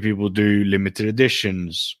so many people do limited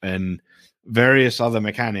editions and various other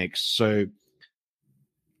mechanics. So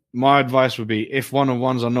my advice would be, if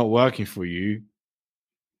one-of-ones are not working for you,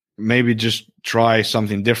 maybe just try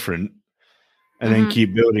something different and then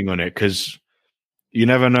keep building on it, because you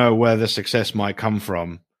never know where the success might come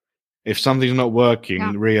from. If something's not working,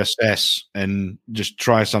 reassess and just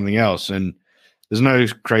try something else. And there's no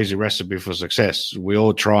crazy recipe for success. We're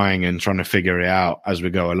all trying to figure it out as we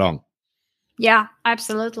go along. Yeah,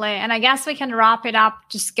 absolutely. And I guess we can wrap it up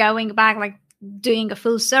just going back, doing a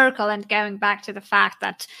full circle and going back to the fact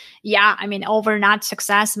that, yeah, I mean, overnight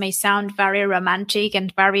success may sound very romantic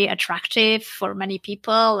and very attractive for many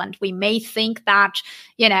people. And we may think that,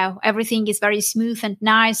 you know, everything is very smooth and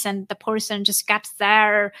nice and the person just gets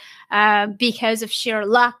there because of sheer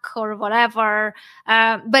luck or whatever.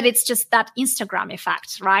 But it's just that Instagram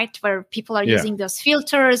effect, right? Where people are using those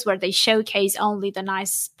filters, where they showcase only the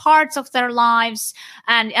nice parts of their lives,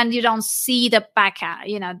 and you don't see the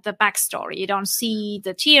the backstory. You don't see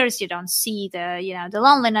the tears. You don't see the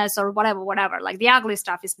loneliness or whatever. Like the ugly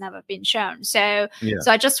stuff is never been shown. So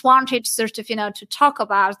I just wanted sort of to talk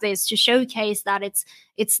about this, to showcase that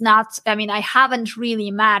it's not. I mean, I haven't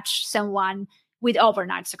really matched someone with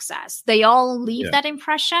overnight success. They all leave that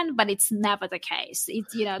impression, but it's never the case.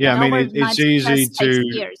 It's it's easy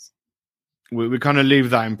to. We kind of leave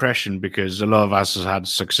that impression because a lot of us has had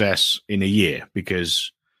success in a year,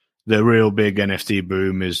 because the real big NFT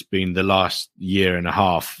boom has been the last year and a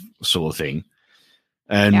half sort of thing.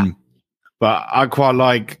 But I quite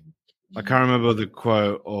like, I can't remember the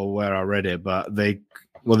quote or where I read it, but they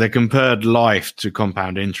compared life to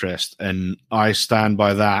compound interest. And I stand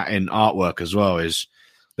by that in artwork as well, is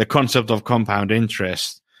the concept of compound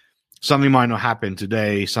interest. Something might not happen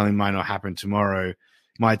today, something might not happen tomorrow,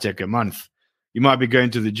 might take a month. You might be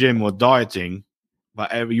going to the gym or dieting,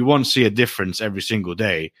 but you won't see a difference every single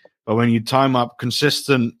day. But when you time up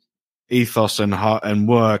consistent ethos and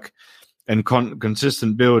work and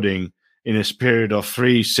consistent building in this period of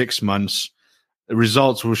 3-6 months, the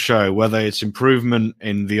results will show, whether it's improvement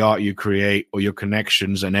in the art you create or your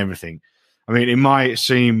connections and everything. I mean, it might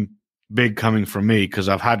seem big coming from me because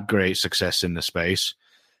I've had great success in the space,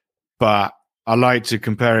 but I like to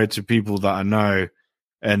compare it to people that I know.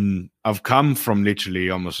 And I've come from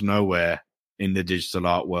literally almost nowhere in the digital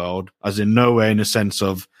art world, as in nowhere in the sense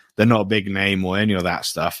of they're not a big name or any of that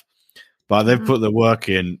stuff, but they've put the work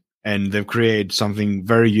in and they've created something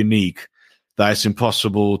very unique that it's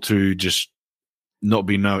impossible to just not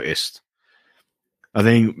be noticed. I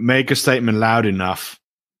think make a statement loud enough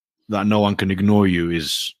that no one can ignore you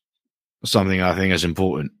is something I think is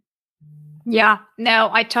important. Yeah, no,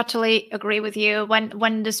 I totally agree with you.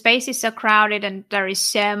 When the space is so crowded and there is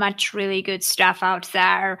so much really good stuff out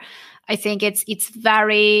there, I think it's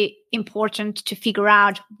very important to figure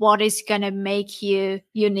out what is going to make you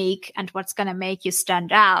unique and what's going to make you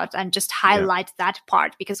stand out, and just highlight that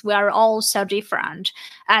part, because we are all so different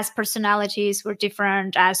as personalities. We're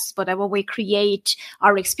different as whatever we create.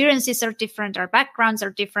 Our experiences are different. Our backgrounds are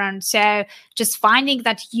different. So just finding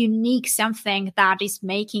that unique something that is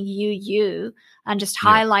making you, and just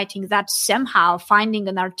highlighting that somehow, finding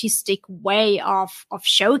an artistic way of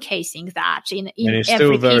showcasing that in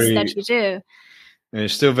every piece that you do. And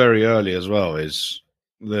it's still very early as well. Is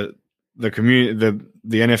the community,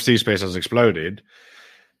 the NFT space has exploded,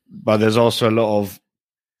 but there's also a lot of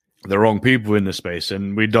the wrong people in the space,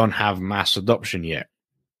 and we don't have mass adoption yet.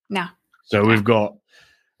 No. So we've got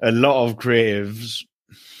a lot of creatives,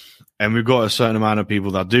 and we've got a certain amount of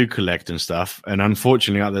people that do collect and stuff. And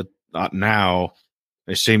unfortunately, now,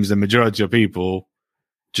 it seems the majority of people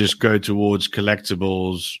just go towards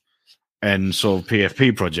collectibles and sort of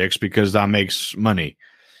PFP projects because that makes money.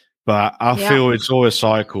 But I feel it's always a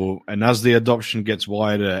cycle, and as the adoption gets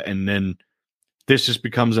wider, and then this just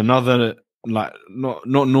becomes another, like, not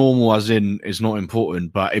normal as in it's not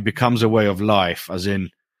important, but it becomes a way of life, as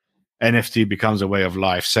in NFT becomes a way of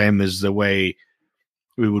life, same as the way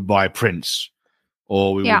we would buy prints,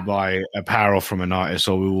 or we would buy apparel from an artist,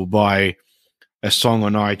 or we will buy a song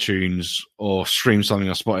on iTunes or stream something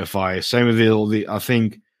on Spotify. Same with I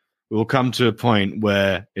think we will come to a point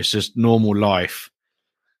where it's just normal life,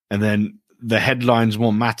 and then the headlines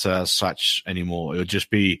won't matter as such anymore. It'll just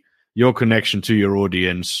be your connection to your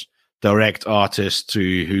audience, direct artists to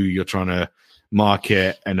who you're trying to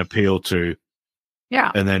market and appeal to. Yeah.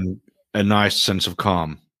 And then a nice sense of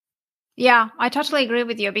calm. Yeah, I totally agree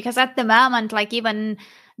with you, because at the moment, like, even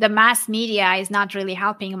the mass media is not really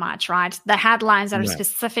helping much, right? The headlines are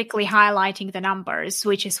specifically highlighting the numbers,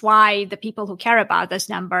 which is why the people who care about those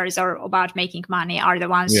numbers or about making money are the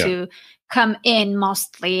ones who come in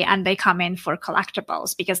mostly, and they come in for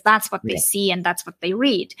collectibles because that's what they see and that's what they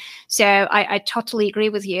read. So I totally agree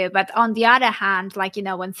with you. But on the other hand, like,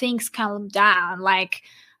 when things calm down, like,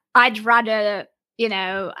 I'd rather,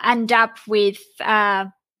 end up with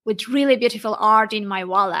really beautiful art in my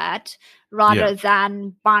wallet rather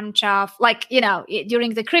than bunch of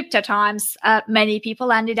during the crypto times, many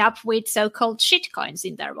people ended up with so-called shitcoins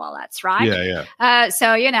in their wallets, right? So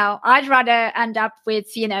I'd rather end up with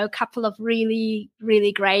a couple of really,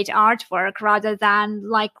 really great artwork rather than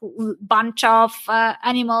like bunch of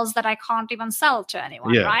animals that I can't even sell to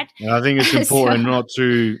anyone, right? And I think it's important not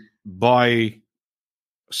to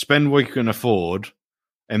spend what you can afford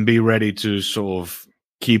and be ready to sort of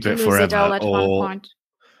keep it forever, it all at one point.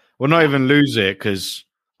 Well, not even lose it, because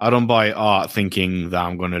I don't buy art thinking that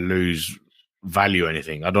I'm going to lose value or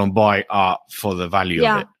anything. I don't buy art for the value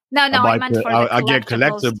of it. No, I meant for the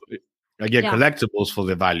collectibles. I get collectibles for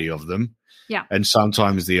the value of them. Yeah. And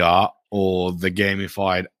sometimes the art or the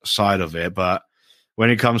gamified side of it. But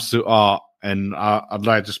when it comes to art, and I'd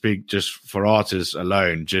like to speak just for artists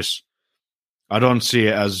alone, I don't see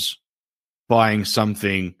it as buying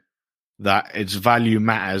something that its value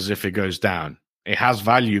matters if it goes down. It has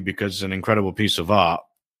value because it's an incredible piece of art.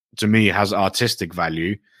 To me, it has artistic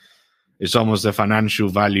value. It's almost the financial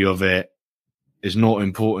value of it is not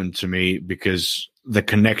important to me, because the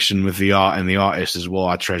connection with the art and the artist is what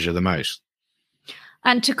I treasure the most.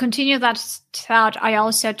 And to continue that thought, I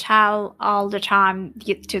also tell all the time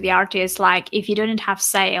to the artists, like, if you didn't have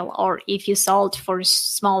sale or if you sold for a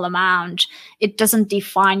small amount, it doesn't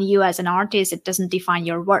define you as an artist. It doesn't define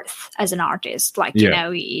your worth as an artist. Like,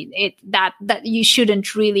 that you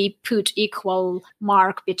shouldn't really put equal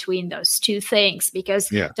mark between those two things,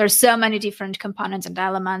 because there's so many different components and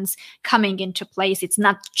elements coming into place. It's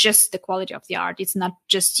not just the quality of the art. It's not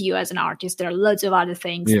just you as an artist. There are loads of other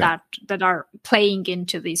things that are playing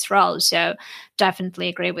into these roles. So definitely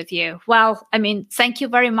agree with you. Well, I mean, thank you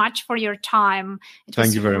very much for your time. It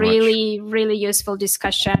was a really, really useful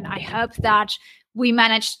discussion. I hope that we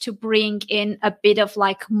managed to bring in a bit of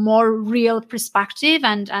like more real perspective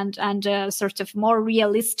and a sort of more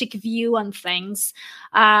realistic view on things.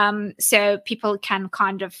 So people can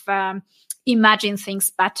kind of imagine things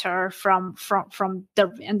better from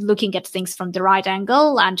and looking at things from the right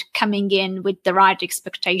angle and coming in with the right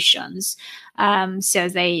expectations, so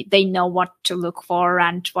they know what to look for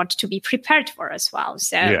and what to be prepared for as well.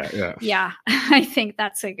 So I think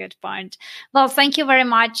that's a good point. Well, thank you very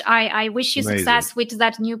much. I wish you success with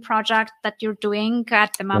that new project that you're doing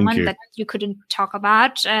at the moment that you couldn't talk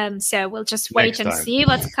about. So we'll just wait and see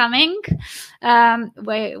what's coming.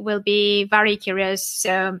 We'll be very curious.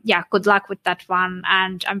 So good luck with that one,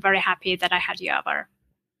 and I'm very happy that I had you over.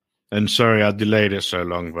 And sorry I delayed it so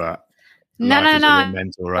long, but no,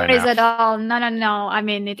 mental right now. At all. No. I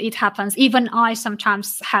mean, it happens. Even I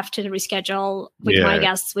sometimes have to reschedule with my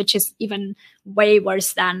guests, which is even way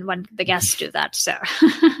worse than when the guests do that. So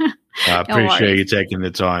I appreciate you taking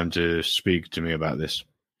the time to speak to me about this.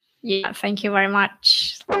 Yeah, thank you very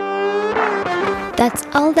much. That's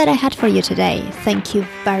all that I had for you today. Thank you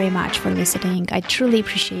very much for listening. I truly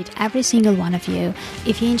appreciate every single one of you.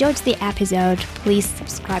 If you enjoyed the episode, please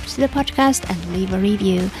subscribe to the podcast and leave a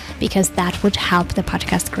review, because that would help the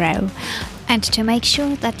podcast grow. And to make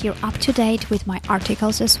sure that you're up to date with my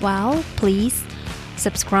articles as well, please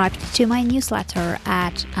subscribe to my newsletter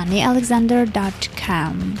at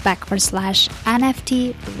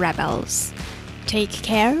anniealexander.com/NFT Rebels. Take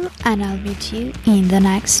care, and I'll meet you in the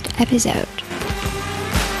next episode.